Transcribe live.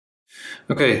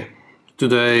Okay,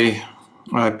 today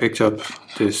I picked up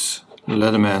this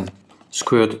Leatherman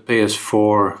Squirt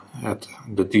PS4 at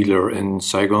the dealer in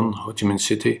Saigon, Ho Chi Minh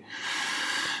City.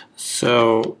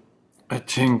 So I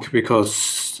think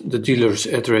because the dealer's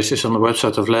address is on the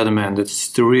website of Leatherman, it's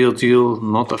the real deal,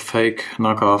 not a fake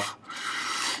knockoff.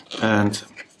 And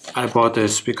I bought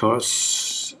this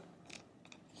because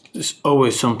there's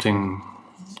always something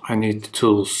I need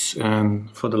tools, and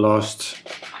for the last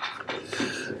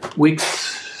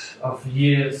weeks of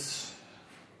years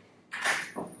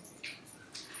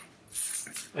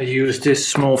I use this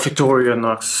small Victoria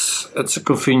Knox. It's a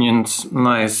convenient,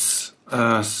 nice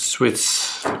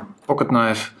Swiss pocket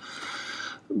knife,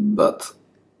 but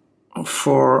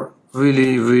for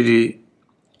really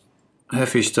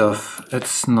heavy stuff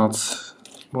it's not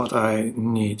what I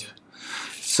need.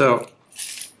 So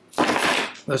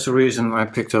that's the reason I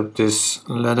picked up this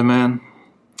Leatherman.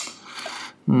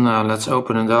 Now let's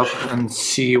open it up and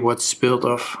see what's built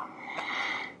of.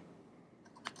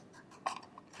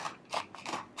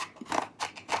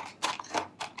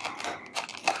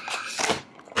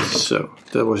 So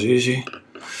that was easy.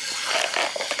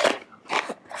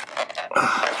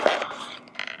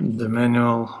 The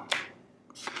manual.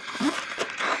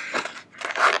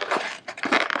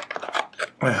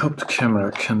 I hope the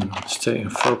camera can stay in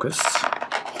focus.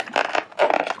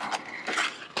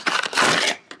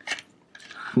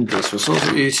 This was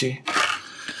also easy.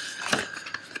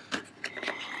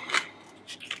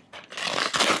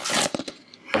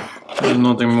 There's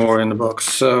nothing more in the box.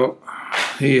 So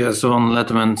here's one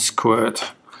Leatherman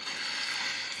Squirt.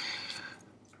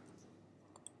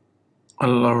 I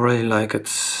really like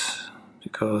it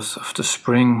because of the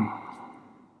spring.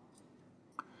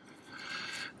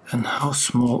 And how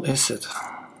small is it?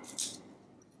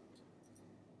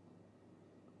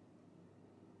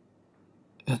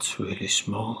 It's really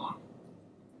small.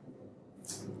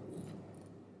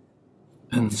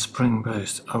 And spring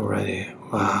based already.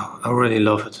 Wow, I really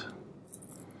love it.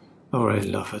 I really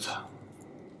love it.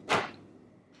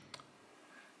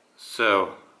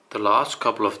 So, the last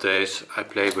couple of days I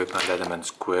played with my Leatherman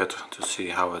Squirt to see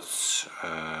how it's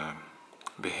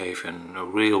behave in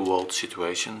real world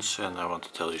situations, and I want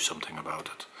to tell you something about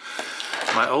it.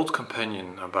 My old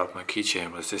companion about my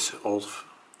keychain was this old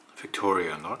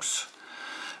Victoria Knox,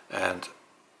 and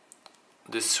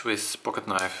this Swiss pocket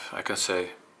knife, I can say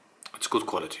it's good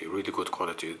quality, really good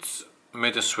quality. It's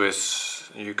made in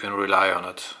Swiss, you can rely on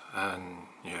it, and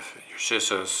you have your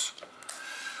scissors,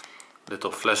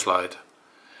 little flashlight,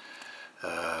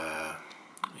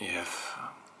 you have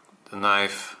the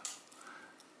knife,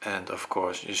 and of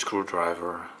course your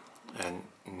screwdriver and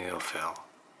nail file.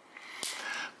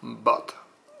 But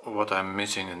what I'm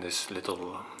missing in this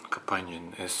little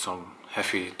companion is some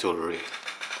heavy toolery.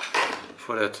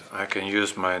 For that I can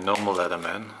use my normal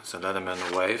Leatherman. It's a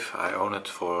Leatherman Wave. I own it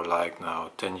for like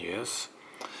now 10 years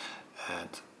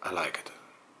and I like it.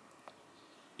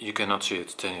 You cannot see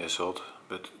it's 10 years old,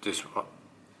 but this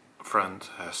friend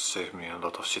has saved me a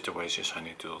lot of situations I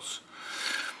need tools.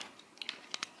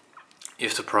 You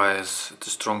have the price, it's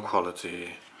a strong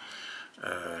quality,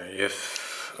 you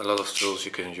have a lot of tools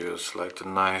you can use, like the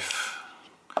knife,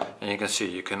 and you can see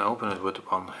you can open it with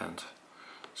one hand.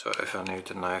 So if I need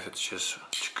the knife, it's just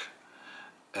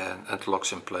and it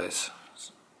locks in place.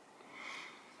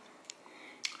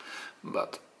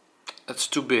 But it's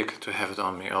too big to have it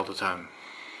on me all the time.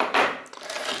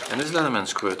 And this Leatherman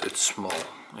Squirt, it's small.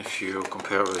 If you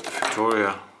compare it with the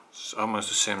Victoria, it's almost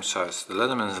the same size. The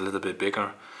Leatherman is a little bit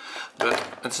bigger. But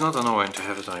it's not annoying to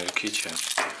have it on your keychain.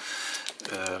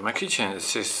 My keychain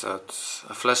consists of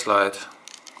a flashlight,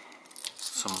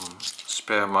 some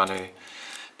spare money,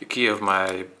 the key of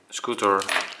my scooter,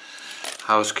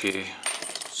 house key,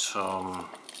 some,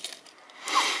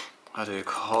 how do you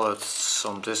call it,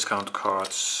 some discount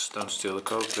cards, don't steal the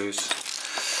code please.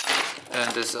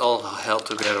 And it's all held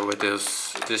together with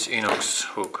this inox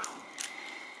hook.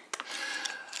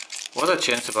 What I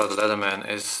changed about the Leatherman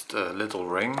is the little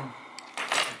ring.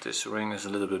 This ring is a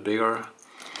little bit bigger,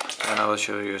 and I will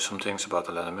show you some things about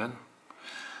the Leatherman.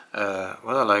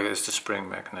 What I like is the spring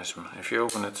mechanism. If you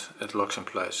open it, it locks in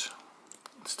place.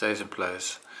 It stays in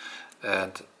place,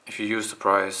 and if you use the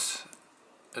prise,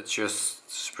 it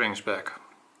just springs back.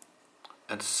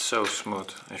 And it's so smooth.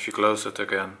 If you close it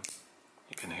again,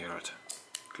 you can hear it.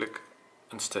 Click,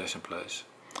 and stays in place.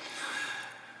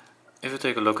 If you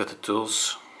take a look at the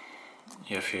tools,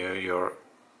 you have here your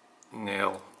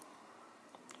nail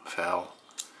file.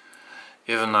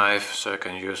 You have a knife, so I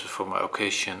can use it for my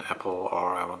occasion, apple,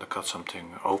 or I want to cut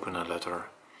something, open a letter.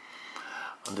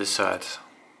 On this side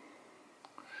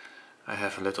I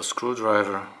have a little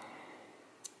screwdriver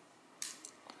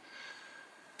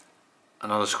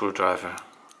another screwdriver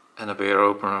and a beer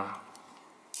opener,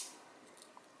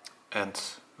 and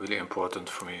really important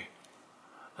for me,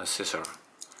 a scissor.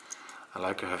 I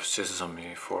like to have scissors on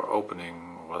me for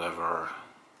opening whatever,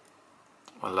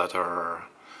 a letter,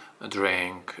 a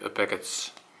drink, a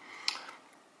package.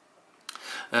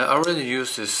 I already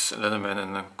used this Leatherman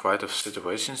in quite a few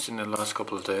situations in the last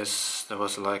couple of days. There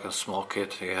was like a small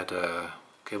kid, he had a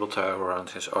cable tie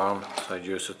around his arm, so I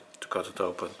used it to cut it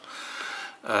open.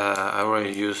 I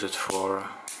already used it for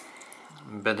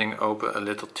bending open a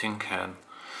little tin can.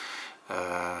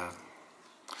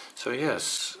 So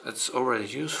yes, it's already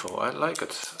useful. I like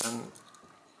it, and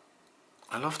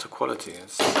I love the quality.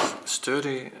 It's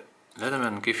sturdy.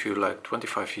 Leatherman give you like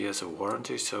 25 years of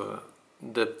warranty, so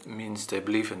that means they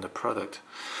believe in the product.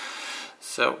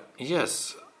 So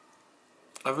yes,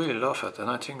 I really love it, and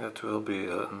I think that will be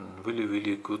a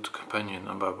really good companion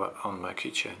on my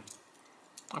keychain.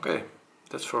 Okay,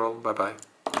 that's for all. Bye bye.